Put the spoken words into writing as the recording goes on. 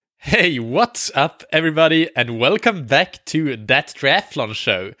Hey, what's up, everybody, and welcome back to That Triathlon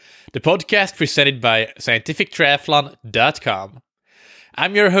Show, the podcast presented by scientifictriathlon.com.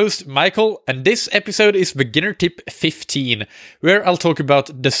 I'm your host, Michael, and this episode is Beginner Tip 15, where I'll talk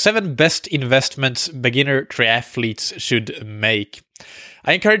about the 7 best investments beginner triathletes should make.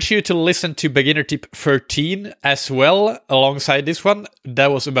 I encourage you to listen to Beginner Tip 13 as well, alongside this one.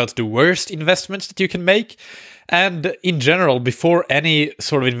 That was about the worst investments that you can make. And in general, before any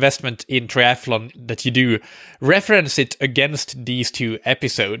sort of investment in triathlon that you do, reference it against these 2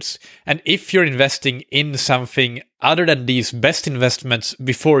 episodes. And if you're investing in something other than these best investments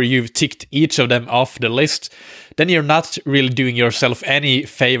before you've ticked each of them off the list, then you're not really doing yourself any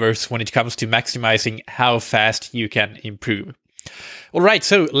favors when it comes to maximizing how fast you can improve. Alright,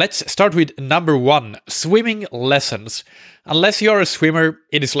 so let's start with number 1, swimming lessons. Unless you're a swimmer,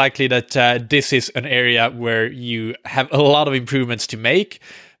 it is likely that this is an area where you have a lot of improvements to make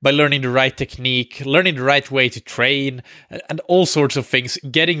by learning the right technique, learning the right way to train, and all sorts of things.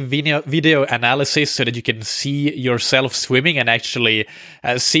 Getting video analysis so that you can see yourself swimming and actually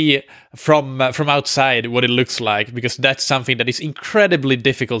see from outside what it looks like, because that's something that is incredibly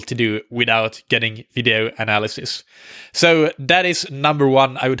difficult to do without getting video analysis. So that is number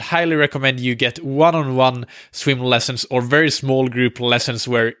 1. I would highly recommend you get one-on-one swim lessons or very small group lessons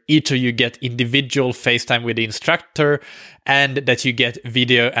where each of you get individual FaceTime with the instructor and that you get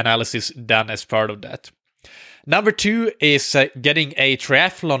video analysis done as part of that. Number 2 is getting a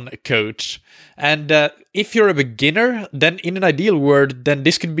triathlon coach. And if you're a beginner, then in an ideal world, then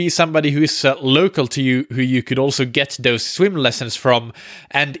this could be somebody who is local to you, who you could also get those swim lessons from.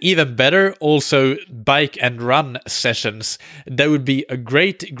 And even better, also bike and run sessions. That would be a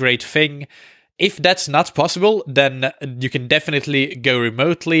great thing. If that's not possible, then you can definitely go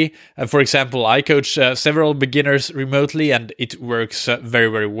remotely. For example, I coach several beginners remotely and it works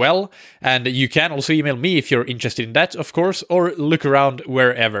very well. And you can also email me if you're interested in that, of course, or look around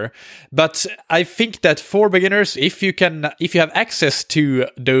wherever. But I think that for beginners, if you have access to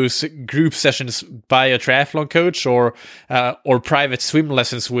those group sessions by a triathlon coach or private swim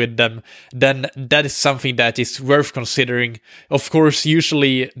lessons with them, then that is something that is worth considering. Of course,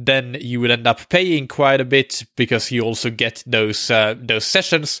 usually then you would end up paying quite a bit because you also get those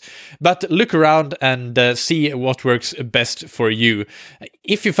sessions, but look around and see what works best for you.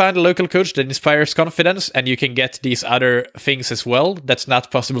 If you find a local coach that inspires confidence and you can get these other things as well that's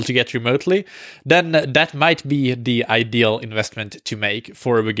not possible to get remotely, then that might be the ideal investment to make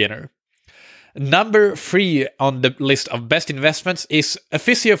for a beginner. Number 3 on the list of best investments is a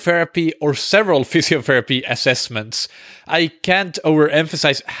physiotherapy or several physiotherapy assessments. I can't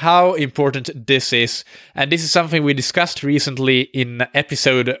overemphasize how important this is, and this is something we discussed recently in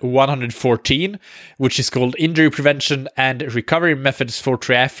episode 114, which is called Injury Prevention and Recovery Methods for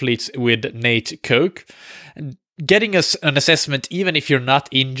Triathletes with Nate Koch. Getting an assessment, even if you're not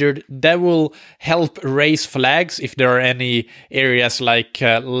injured, that will help raise flags if there are any areas like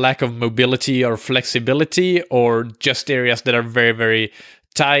lack of mobility or flexibility, or just areas that are very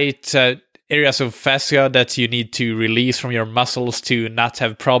tight, areas of fascia that you need to release from your muscles to not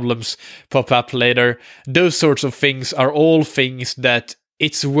have problems pop up later. Those sorts of things are all things that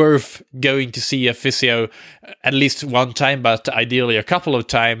it's worth going to see a physio at least one time, but ideally a couple of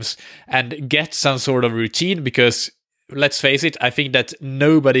times, and get some sort of routine, because let's face it, I think that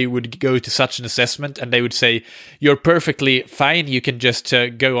nobody would go to such an assessment and they would say, you're perfectly fine, you can just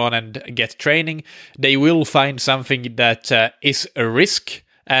go on and get training. They will find something that is a risk,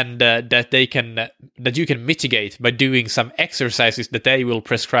 and that you can mitigate by doing some exercises that they will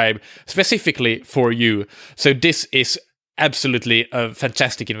prescribe specifically for you. So this is absolutely a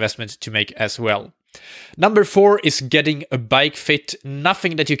fantastic investment to make as well. Number 4 is getting a bike fit.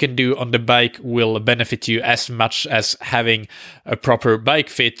 Nothing that you can do on the bike will benefit you as much as having a proper bike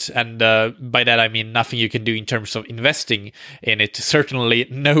fit, and by that I mean nothing you can do in terms of investing in it. Certainly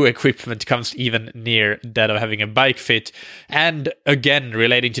no equipment comes even near that of having a bike fit. And again,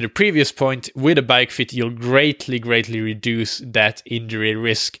 relating to the previous point, with a bike fit you'll greatly reduce that injury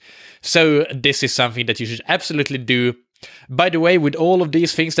risk. So this is something that you should absolutely do. By the way, with all of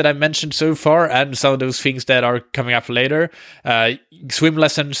these things that I mentioned so far, and some of those things that are coming up later, swim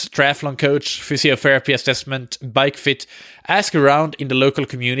lessons, triathlon coach, physiotherapy assessment, bike fit, ask around in the local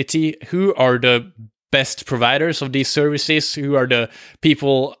community who are the best providers of these services, who are the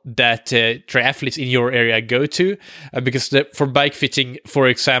people that triathletes in your area go to, because for bike fitting, for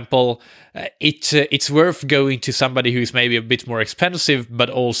example, it's worth going to somebody who's maybe a bit more expensive, but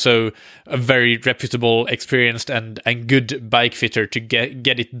also a very reputable, experienced, and good bike fitter to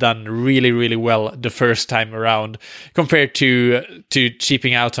get it done really, really well the first time around, compared to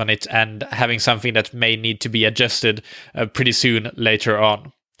cheaping out on it and having something that may need to be adjusted pretty soon later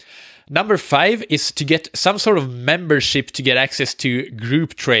on. Number 5 is to get some sort of membership to get access to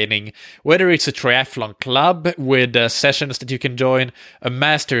group training, whether it's a triathlon club with sessions that you can join, a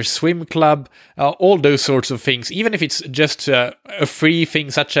master swim club, all those sorts of things. Even if it's just a free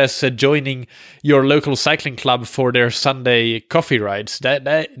thing, such as joining your local cycling club for their Sunday coffee rides,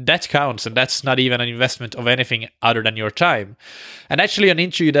 that counts, and that's not even an investment of anything other than your time. And actually, an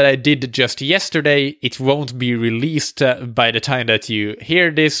interview that I did just yesterday, it won't be released by the time that you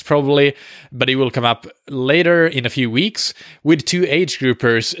hear this, probably, but it will come up later in a few weeks, with 2 age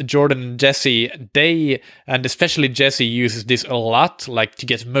groupers, Jordan and Jesse. They, and especially Jesse, uses this a lot, like to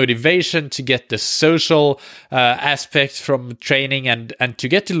get motivation, to get the social aspect from training, and to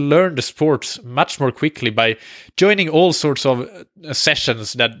get to learn the sport much more quickly by joining all sorts of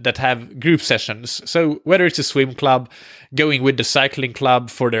sessions that have group sessions. So whether it's a swim club, going with the cycling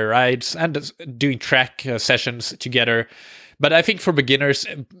club for their rides, and doing track sessions together. But I think for beginners,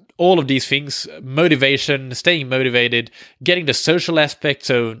 all of these things, motivation, staying motivated, getting the social aspect,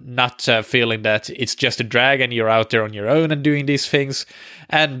 so not feeling that it's just a drag and you're out there on your own and doing these things,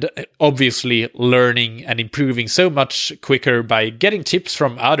 and obviously learning and improving so much quicker by getting tips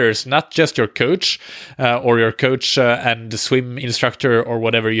from others, not just your coach or your coach and the swim instructor or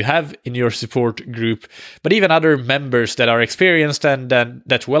whatever you have in your support group, but even other members that are experienced and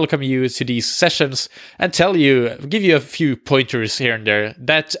that welcome you to these sessions and give you a few pointers here and there.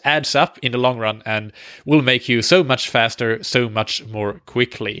 That adds up in the long run and will make you so much faster, so much more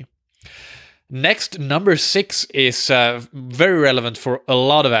quickly. Next, number 6 is very relevant for a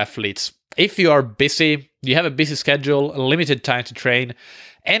lot of athletes. If you are busy, you have a busy schedule, a limited time to train,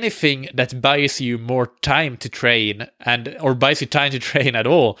 anything that buys you more time to train or buys you time to train at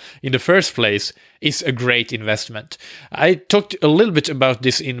all in the first place is a great investment. I talked a little bit about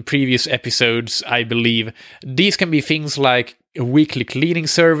this in previous episodes, I believe. These can be things like a weekly cleaning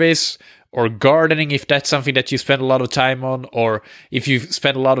service, or gardening if that's something that you spend a lot of time on, or if you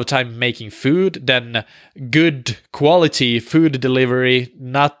spend a lot of time making food, then good quality food delivery,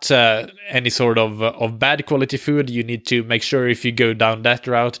 not any sort of bad quality food. You need to make sure, if you go down that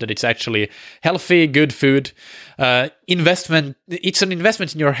route, that it's actually healthy, good food. Investment, it's an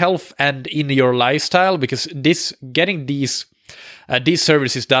investment in your health and in your lifestyle, because getting these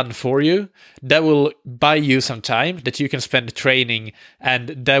services done for you, that will buy you some time that you can spend training, and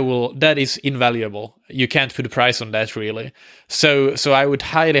that is invaluable. You can't put a price on that, really. So I would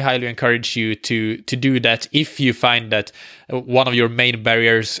highly encourage you to do that if you find that one of your main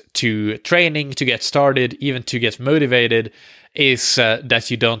barriers to training, to get started, even to get motivated, is that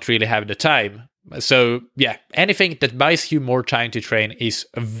you don't really have the time. So yeah, anything that buys you more time to train is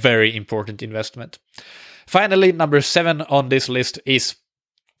a very important investment. Finally, number 7 on this list is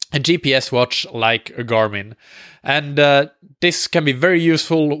a GPS watch like a Garmin. And this can be very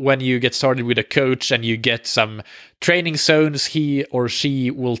useful when you get started with a coach and you get some training zones. He or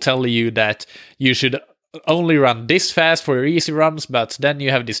she will tell you that you should only run this fast for your easy runs, but then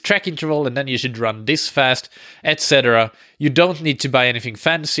you have this track interval and then you should run this fast, etc. You don't need to buy anything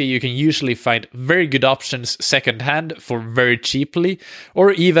fancy. You can usually find very good options secondhand for very cheaply,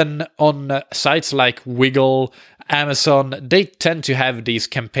 or even on sites like Wiggle, Amazon. They tend to have these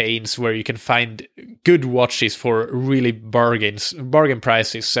campaigns where you can find good watches for really bargain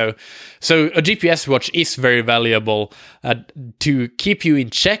prices. So a GPS watch is very valuable to keep you in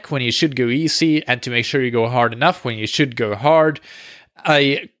check when you should go easy, and to make sure you go hard enough when you should go hard.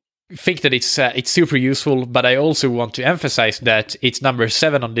 I think that it's super useful, but I also want to emphasize that it's number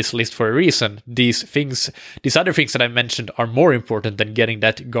 7 on this list for a reason. These other things that I mentioned are more important than getting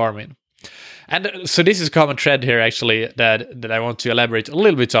that Garmin. And so this is a common thread here, actually, that I want to elaborate a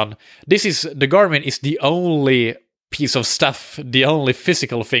little bit on. The Garmin is the only piece of stuff, the only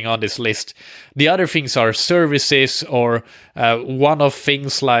physical thing on this list. The other things are services or one-off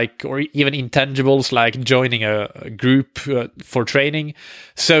things, like, or even intangibles like joining a group for training.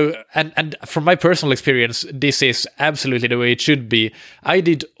 So, and from my personal experience, this is absolutely the way it should be. I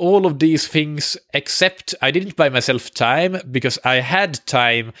did all of these things, except I didn't buy myself time, because I had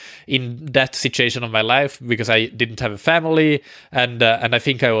time in that situation of my life, because I didn't have a family, and I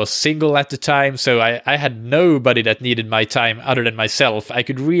think I was single at the time, so I had nobody that that needed my time other than myself. I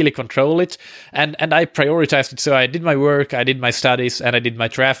could really control it, and I prioritized it. So I did my work, I did my studies, and I did my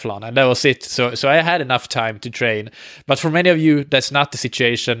triathlon, and that was it. So I had enough time to train. But for many of you, that's not the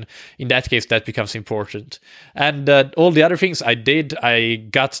situation. In that case, that becomes important. And all the other things I did, I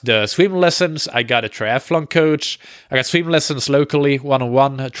got the swim lessons, I got a triathlon coach, I got swim lessons locally,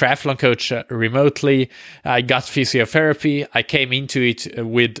 one-on-one, a triathlon coach remotely, I got physiotherapy, I came into it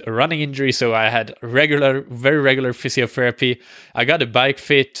with a running injury, so I had very regular physiotherapy, I got a bike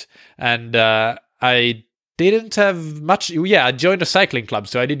fit, and I didn't have much. Yeah, I joined a cycling club,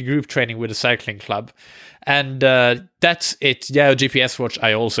 so I did group training with a cycling club, and that's it. Yeah, a GPS watch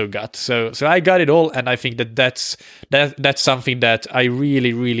I also got. So I got it all, and I think that's something that I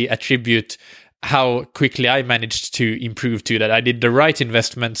really attribute how quickly I managed to improve to. That I did the right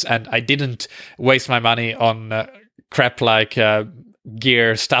investments, and I didn't waste my money on crap like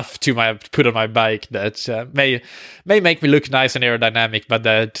gear stuff to put on my bike that may make me look nice and aerodynamic, but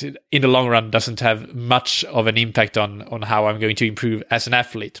that in the long run doesn't have much of an impact on how I'm going to improve as an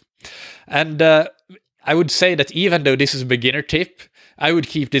athlete. And I would say that even though this is a beginner tip, I would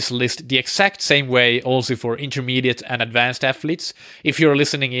keep this list the exact same way also for intermediate and advanced athletes if you're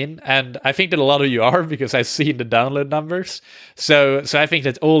listening in. And I think that a lot of you are, because I've seen the download numbers. So I think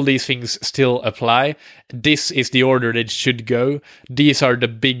that all these things still apply. This is the order that it should go. These are the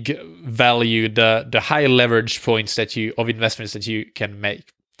big value, the high leverage points of investments that you can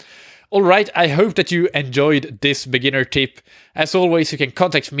make. All right, I hope that you enjoyed this beginner tip. As always, you can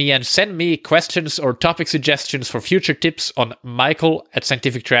contact me and send me questions or topic suggestions for future tips on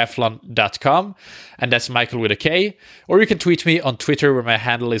michael@scientifictriathlon.com, and that's Michael with a K, or you can tweet me on Twitter where my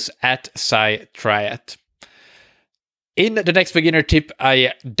handle is @SciTriat. In the next beginner tip,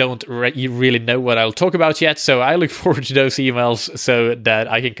 I don't really know what I'll talk about yet, so I look forward to those emails so that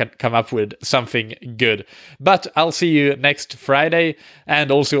I can come up with something good. But I'll see you next Friday,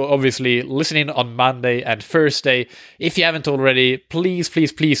 and also obviously listen in on Monday and Thursday. If you haven't already, please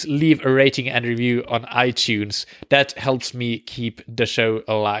leave a rating and review on iTunes. That helps me keep the show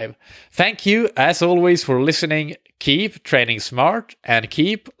alive. Thank you, as always, for listening. Keep training smart and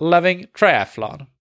keep loving triathlon.